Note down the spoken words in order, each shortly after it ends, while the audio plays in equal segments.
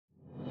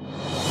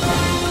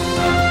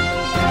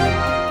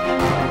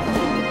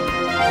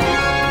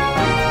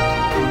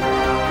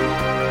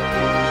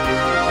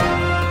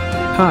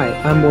Hi,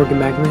 I'm Morgan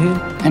McMahon.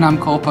 And I'm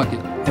Cole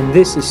Puckett. And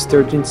this is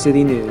Sturgeon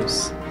City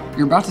News.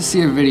 You're about to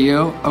see a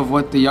video of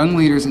what the Young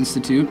Leaders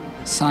Institute,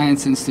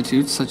 science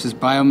institutes such as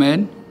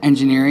Biomed,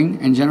 Engineering,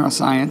 and General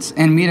Science,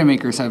 and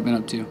Mediamakers have been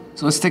up to.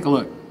 So let's take a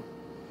look.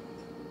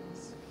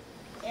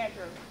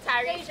 Andrew.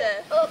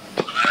 Tyreesha.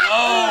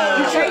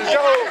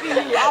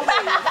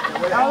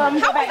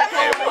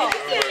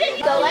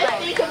 So let's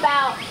think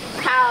about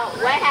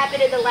what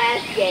happened in the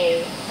last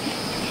game,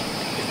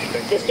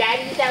 the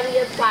strategies that we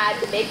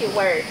applied to make it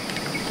work,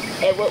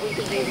 and what we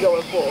can use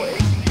going forward.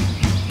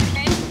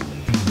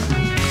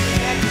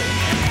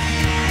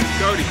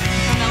 Cody.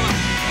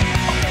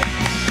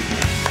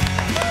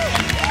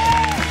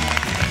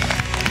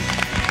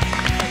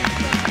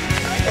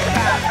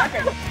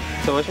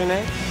 So what's your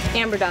name?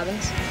 Amber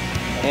Dobbins.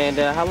 And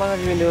how long have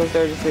you been doing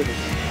Sturgeon City?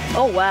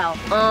 Oh wow.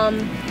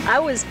 I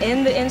was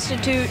in the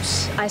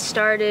institutes. I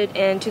started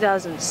in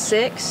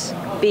 2006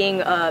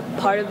 being a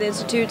part of the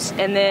institutes,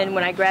 and then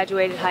when I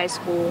graduated high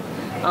school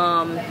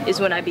is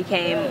when I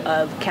became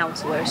a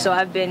counselor. So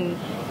I've been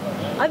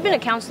a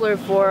counselor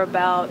for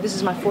about, this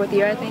is my 4th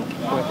year, I think.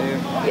 4th year?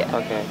 Yeah.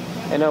 Okay.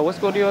 And what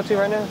school do you go to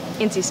right now?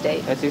 NC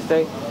State. NC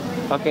State?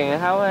 Okay, and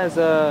how has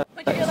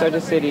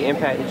Sturgeon City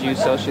impacted you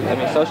socially,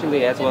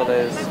 socially as well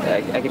as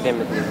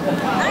academically?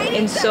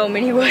 In so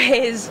many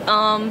ways.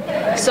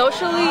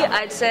 Socially,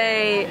 I'd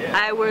say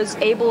I was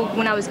able,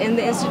 when I was in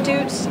the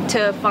institutes,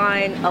 to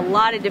find a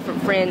lot of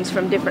different friends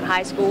from different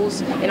high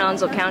schools in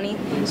Onslow County.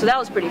 So that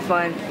was pretty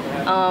fun.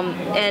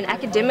 And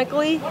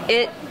academically,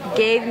 it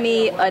gave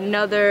me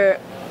another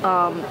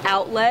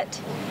outlet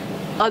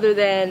other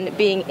than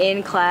being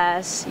in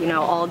class, you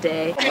know, all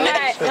day.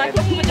 Alright, like,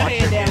 put your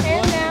hand down.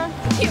 Hand down.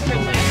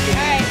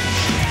 Alright.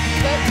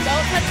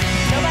 Don't touch it.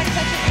 Nobody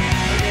touch it.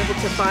 I was able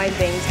to find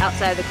things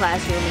outside of the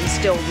classroom and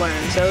still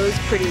learn. So it was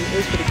pretty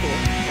cool.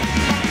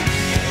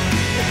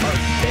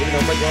 Okay, I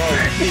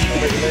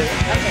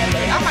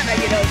might not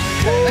get over.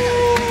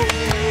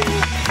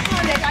 Come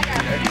on, Nick, I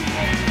got her.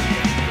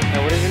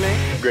 And what is your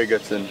name? Greg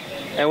Goodson.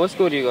 And what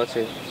school do you go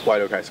to?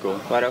 White Oak High School.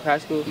 White Oak High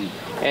School?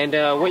 And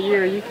what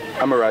year are you?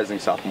 I'm a rising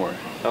sophomore.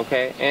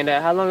 Okay. And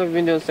how long have you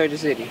been doing Sturgeon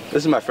City?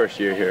 This is my first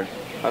year here.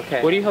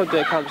 Okay. What do you hope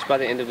to accomplish by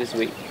the end of this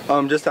week?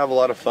 Just to have a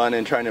lot of fun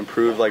and trying to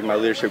improve like my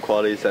leadership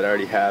qualities that I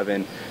already have,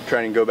 and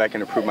trying to go back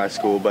and improve my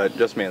school, but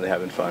just mainly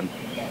having fun.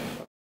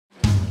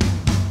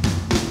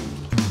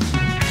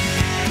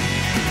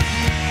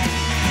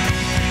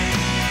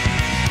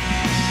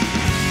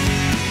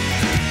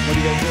 What are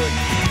you guys doing?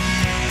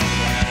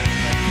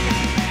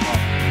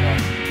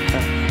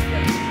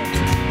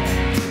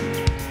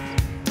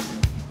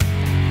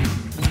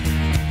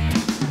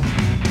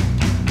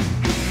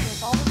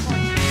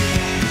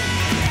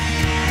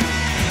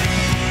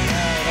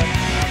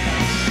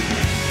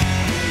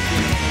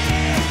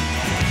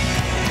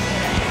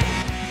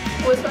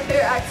 What's my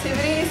favorite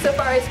activity? So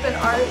far it's been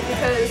art,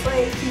 because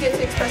like you get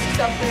to express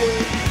yourself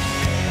fully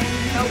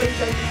and nobody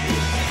judges you.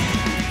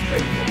 It's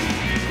pretty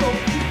cool.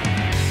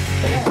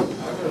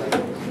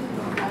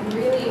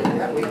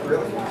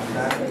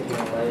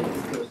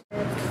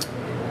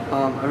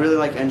 I really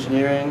like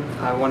engineering.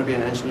 I want to be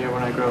an engineer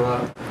when I grow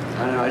up.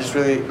 I don't know,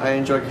 I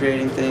enjoy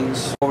creating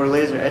things. Well, we're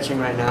laser etching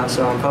right now,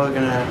 so I'm probably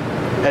going to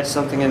etch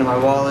something into my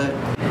wallet.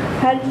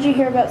 How did you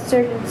hear about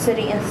Sturgeon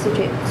City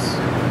Institutes?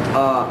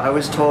 I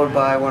was told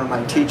by one of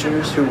my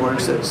teachers who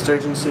works at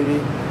Sturgeon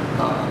City,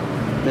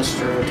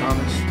 Mr.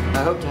 Thomas.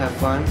 I hope to have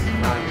fun.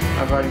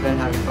 I've already been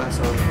having fun,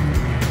 so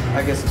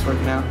I guess it's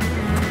working out.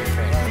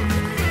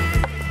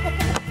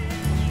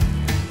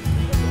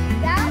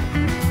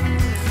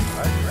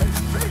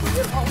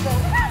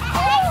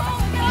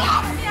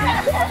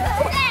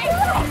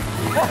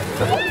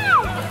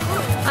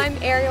 I'm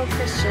Ariel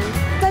Christian.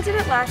 I did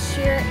it last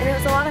year and it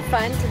was a lot of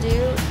fun to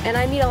do, and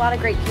I meet a lot of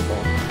great people.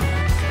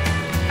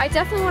 I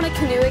definitely want to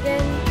canoe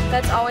again.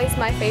 That's always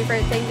my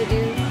favorite thing to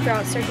do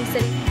throughout Sturgeon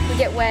City. We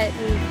get wet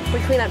and we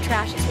clean up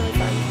trash. It's really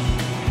fun.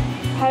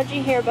 How did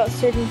you hear about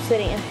Sturgeon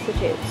City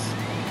Institutes?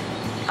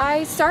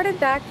 I started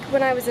back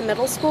when I was in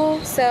middle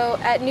school, so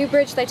at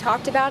Newbridge they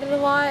talked about it a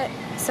lot,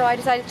 so I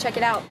decided to check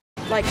it out.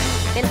 Like,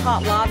 in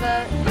hot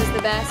lava was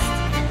the best.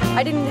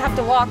 I didn't have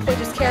to walk, they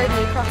just carried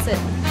me across it.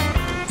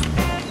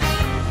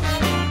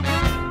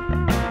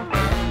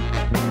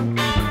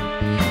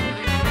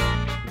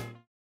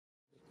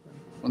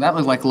 Well, that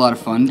looked like a lot of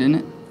fun, didn't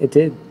it? It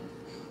did.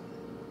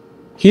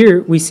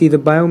 Here we see the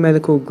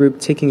biomedical group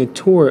taking a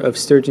tour of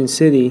Sturgeon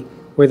City,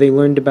 where they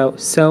learned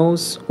about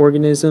cells,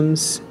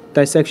 organisms,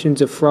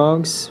 dissections of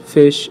frogs,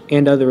 fish,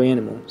 and other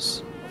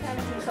animals.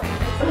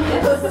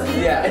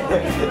 Yeah,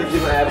 if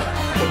you have.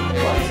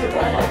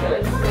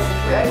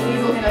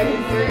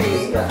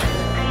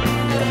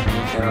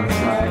 And on the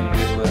side,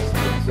 this was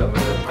some of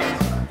the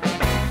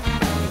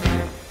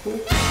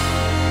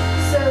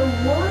So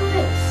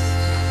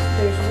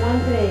there's one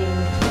thing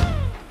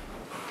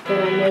that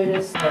I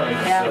noticed.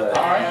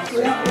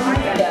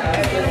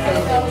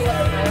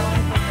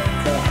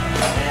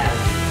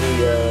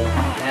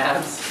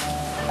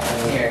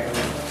 Here,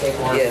 take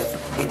one. Yeah.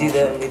 You do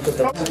that when you put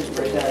the...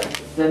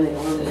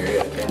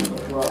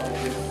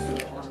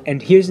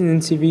 And here's an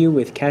interview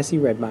with Cassie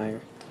Redmeyer.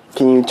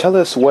 Can you tell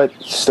us what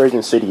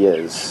Sturgeon City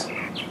is?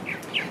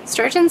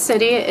 Sturgeon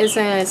City is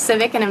a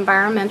civic and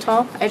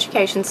environmental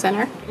education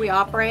center. We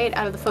operate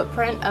out of the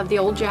footprint of the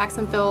old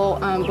Jacksonville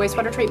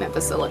wastewater treatment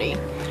facility.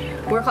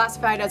 We're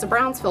classified as a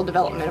Brownsfield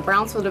development. A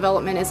Brownsfield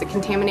development is a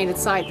contaminated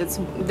site that's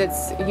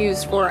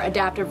used for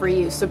adaptive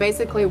reuse. So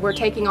basically we're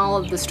taking all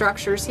of the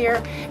structures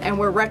here and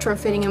we're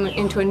retrofitting them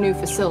into a new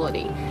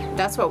facility.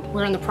 That's what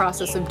we're in the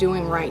process of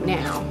doing right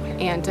now.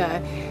 And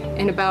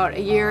in about a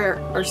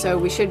year or so,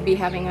 we should be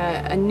having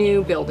a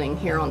new building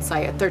here on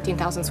site, a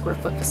 13,000 square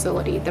foot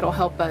facility that'll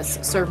help us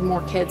serve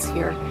more kids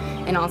here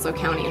in Onslow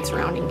County and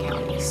surrounding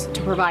counties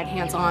to provide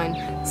hands-on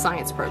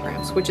science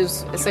programs, which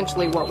is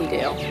essentially what we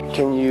do.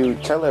 Can you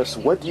tell us,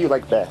 what do you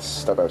like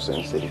best about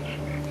Sturgeon City?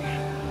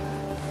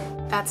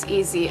 That's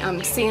easy.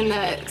 Seeing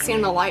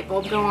the light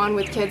bulb go on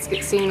with kids,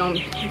 seeing them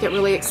get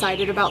really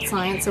excited about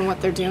science and what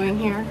they're doing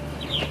here.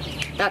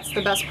 That's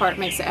the best part,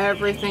 makes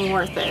everything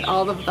worth it.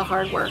 All of the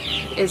hard work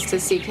is to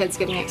see kids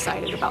getting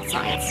excited about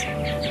science.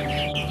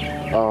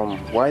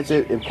 Why is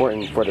it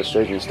important for the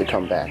sturgeons to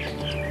come back?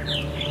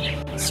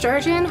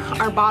 Sturgeon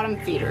are bottom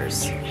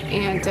feeders,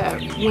 and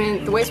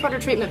when the wastewater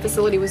treatment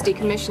facility was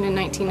decommissioned in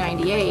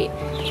 1998,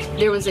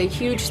 there was a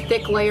huge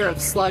thick layer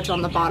of sludge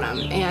on the bottom,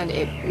 and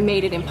it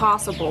made it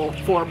impossible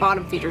for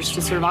bottom feeders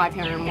to survive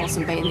here in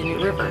Wilson Bay in the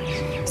New River.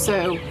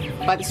 So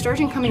by the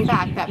sturgeon coming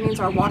back, that means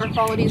our water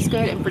quality is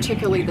good, and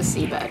particularly the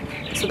seabed.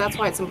 So that's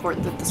why it's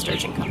important that the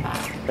sturgeon come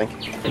back.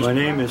 Thank you. My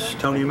name is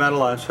Tony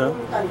Matalassa,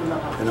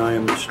 and I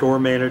am the store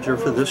manager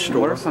for this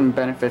store. What are some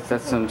benefits that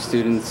some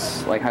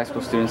students, like high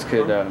school students,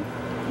 could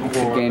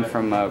gain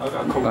from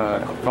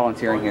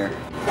volunteering here?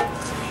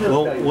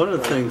 Well, one of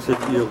the things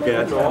that you'll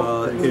get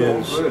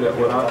is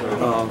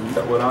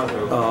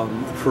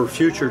for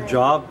future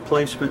job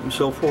placement and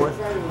so forth,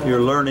 you're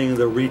learning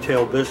the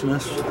retail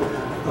business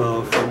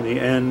from the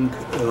end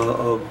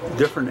of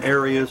different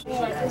areas.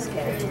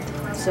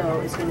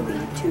 So it's going to be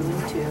 2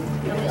 and 2,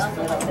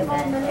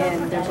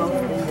 and they're both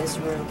in this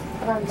room.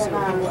 So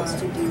who wants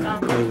to do?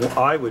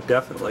 I would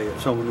definitely,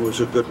 if someone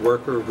was a good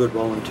worker, a good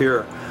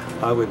volunteer,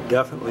 I would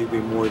definitely be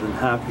more than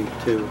happy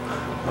to,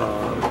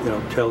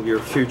 tell your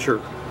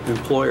future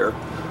employer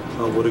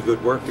what a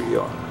good worker you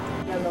are.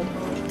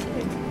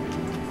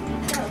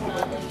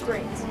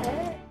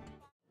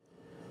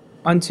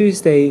 On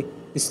Tuesday,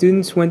 the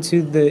students went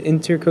to the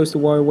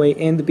Intercoastal Waterway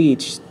and the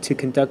beach to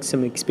conduct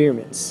some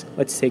experiments.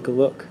 Let's take a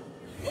look.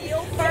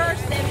 Heel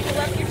first, then pull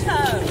up your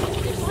toes.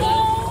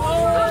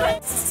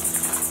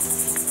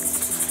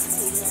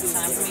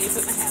 Time for me to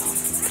put my hat on.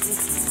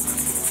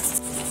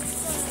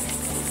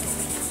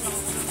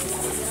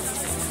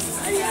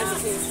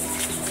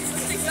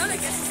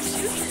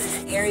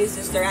 Areas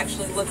is they're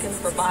actually looking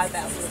for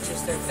bivalves, which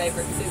is their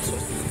favorite food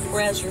source.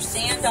 Whereas your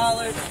sand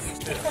dollars,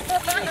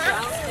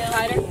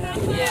 tighter,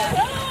 yeah.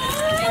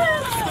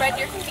 Spread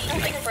your feet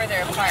like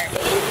further apart.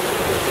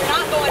 You're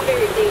not going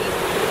very deep.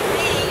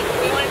 Deep.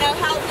 You want to know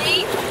how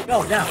deep?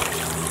 No, down.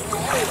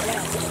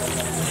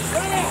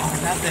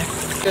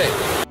 Okay.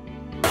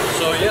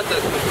 So you have to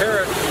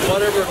compare it to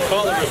whatever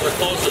color is the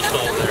closest on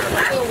there.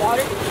 The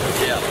water?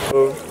 Yeah.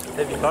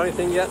 Have you caught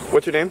anything yet?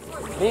 What's your name?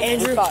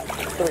 Andrew.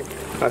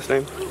 Last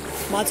name?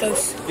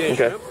 Matos.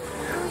 Okay.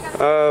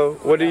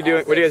 What are you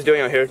doing? What are you guys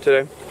doing out here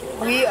today?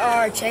 We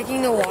are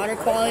checking the water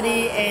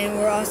quality, and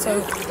we're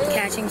also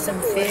catching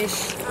some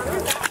fish.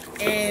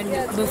 And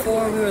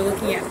before we were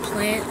looking at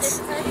plants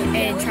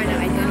and trying to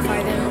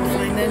identify them and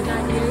find them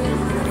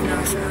in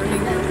our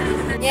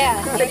surroundings.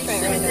 Yeah.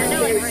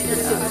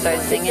 Start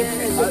singing.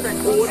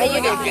 Hey,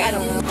 you got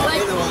it.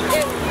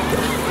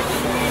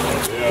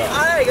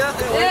 There you go.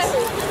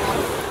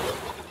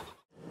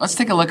 Let's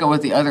take a look at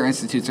what the other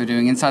institutes are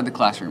doing inside the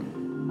classroom.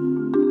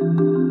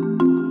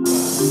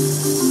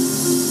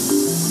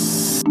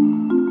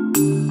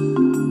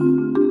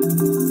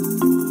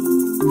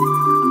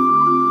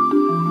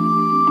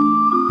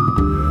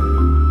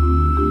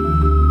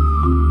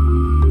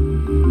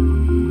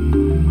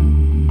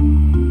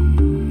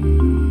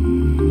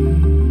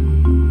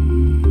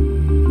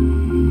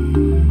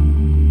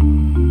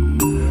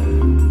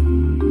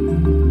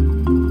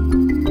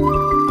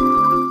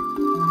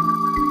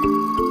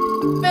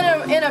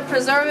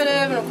 Preservative,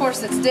 and of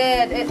course it's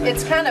dead.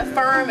 It's kind of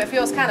firm. It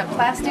feels kind of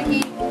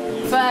plasticky,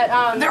 but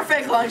they're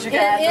fake lungs, you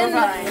guys. We're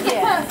fine.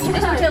 Yeah, just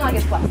pretend like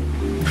it's plastic.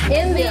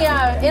 In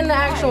the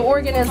actual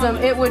organism,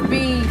 it would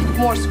be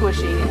more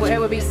squishy. It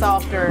would be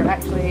softer.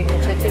 Actually,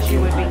 the tissue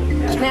would be.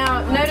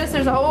 Now, notice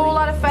there's a whole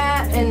lot of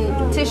fat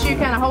and tissue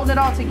kind of holding it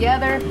all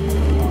together.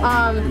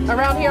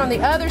 Around here on the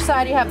other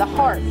side, you have the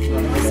heart.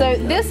 So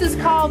this is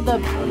called the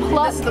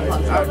plug.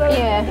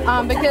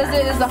 Yeah, because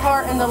it is the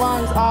heart and the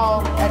lungs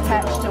all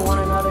attached to one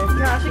another.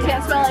 Gosh, you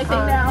can't smell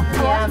anything now.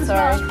 Yeah, I'm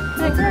sorry.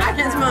 I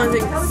can't smell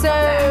anything. So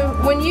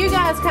when you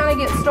guys kind of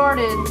get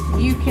started,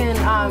 you can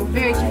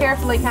very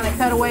carefully kind of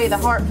cut away the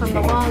heart from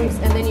the lungs,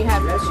 and then you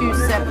have two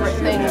separate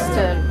things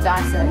to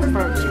dissect.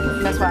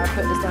 That's why I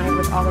put this down here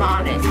with all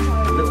of it.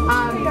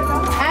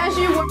 As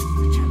you work.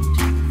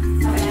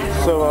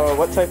 So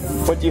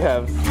what do you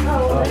have?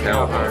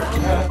 Cow heart.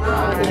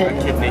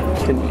 Kidney.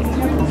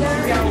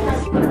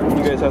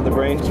 You guys have the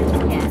brain?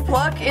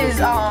 Pluck is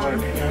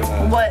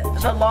what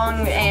the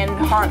lung and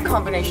heart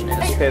combination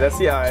is. Okay, that's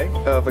the eye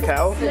of a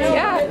cow.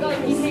 Yeah.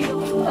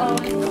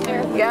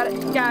 Got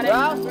it? Got it.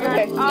 Oh,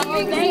 okay. You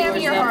can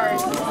examine your heart.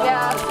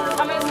 Yeah.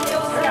 I'm going to steal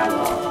this guy.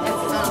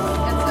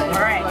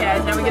 Alright,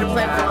 guys, now we get a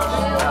plan for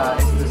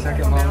It's the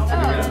second lung.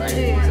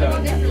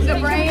 The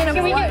brain of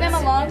Can we give them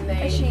a lung?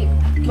 A sheep.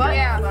 What?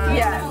 Yeah.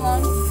 Yeah.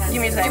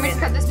 Give me a second. Can we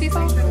cut this piece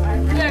off?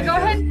 Yeah, go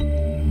ahead.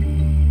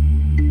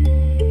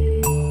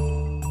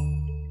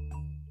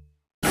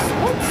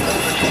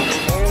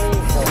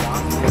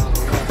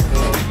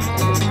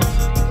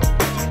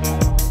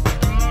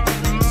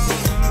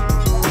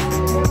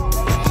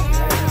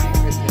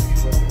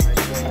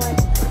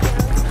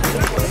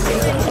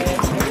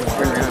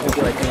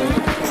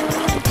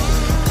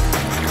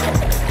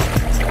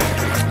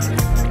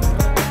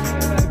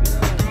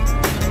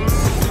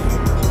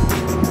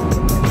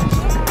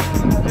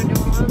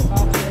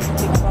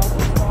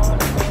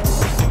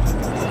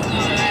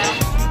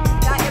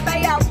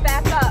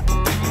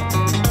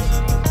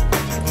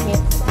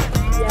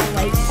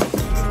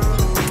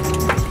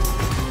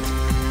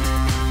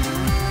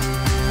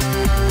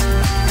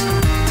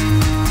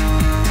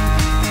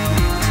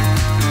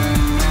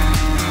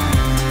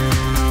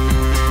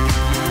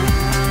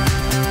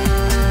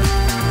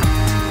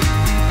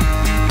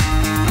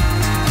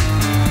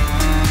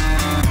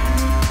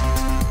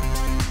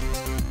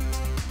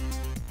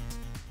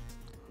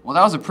 Well,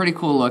 that was a pretty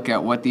cool look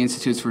at what the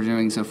institutes were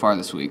doing so far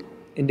this week.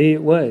 Indeed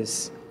it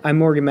was. I'm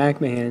Morgan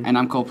McMahon. And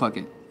I'm Cole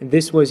Puckett. And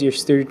this was your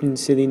Sturgeon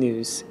City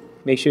News.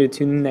 Make sure to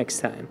tune in next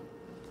time.